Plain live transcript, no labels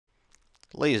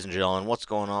Ladies and gentlemen, what's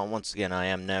going on? Once again, I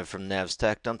am Nev from Nev's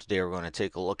Tech Dump. Today we're going to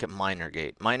take a look at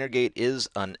MinerGate. MinerGate is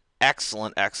an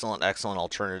excellent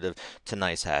alternative to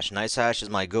NiceHash. NiceHash is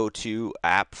my go-to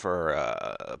app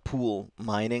for pool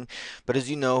mining, but as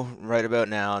you know, right about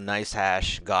now,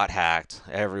 NiceHash got hacked.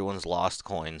 Everyone's lost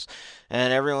coins,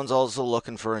 and everyone's also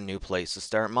looking for a new place to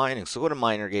start mining. So go to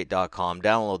minergate.com,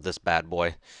 download this bad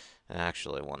boy.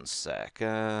 Actually, one sec.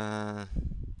 I'm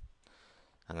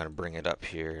going to bring it up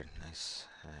here.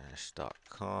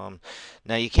 NiceHash.com.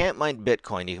 Now, you can't mine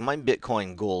Bitcoin. You can mine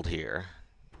Bitcoin Gold here.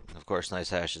 Of course,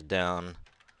 NiceHash is down.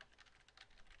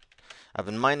 I've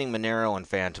been mining Monero and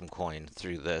Phantom Coin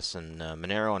through this, and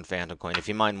Monero and Phantom Coin, if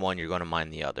you mine one, you're going to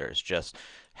mine the other. It's just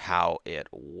how it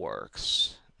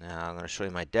works. Now, I'm going to show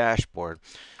you my dashboard.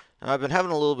 Now, I've been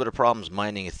having a little bit of problems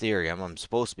mining Ethereum. I'm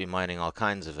supposed to be mining all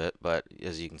kinds of it, but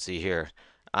as you can see here,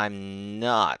 I'm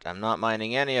not. I'm not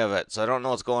mining any of it, so I don't know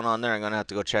what's going on there. I'm going to have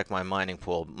to go check my mining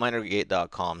pool.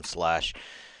 Minergate.com slash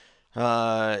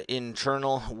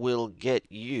internal will get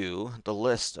you the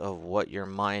list of what you're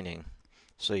mining.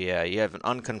 So yeah, you have an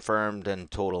unconfirmed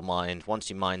and total mined. Once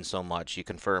you mine so much, you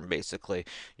confirm basically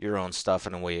your own stuff,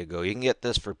 and away you go. You can get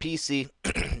this for PC,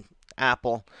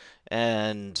 Apple,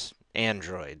 and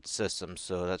Android systems.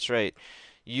 So that's right.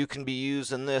 You can be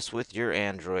using this with your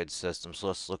Android system. So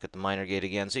let's look at the MinerGate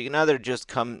again. So you can either just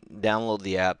come download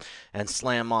the app and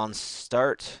slam on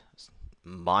start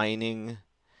mining,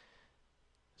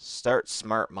 start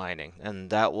smart mining, and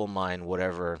that will mine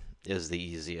whatever is the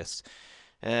easiest.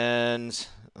 And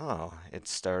oh, it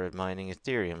started mining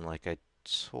Ethereum like I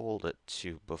told it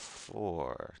to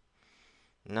before.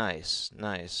 Nice,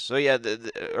 nice. So yeah,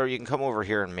 or you can come over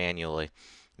here and manually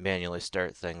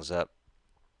start things up.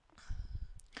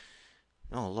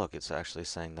 Oh, look, it's actually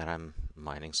saying that I'm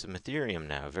mining some Ethereum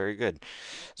now. Very good.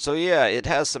 So yeah, it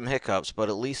has some hiccups, but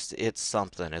at least it's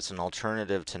something. It's an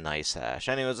alternative to NiceHash.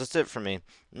 Anyways, that's it for me.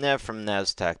 Nev from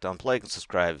Nev's Tech Dump. Like and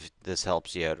subscribe if this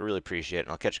helps you out. I really appreciate it,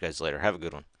 and I'll catch you guys later. Have a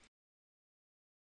good one.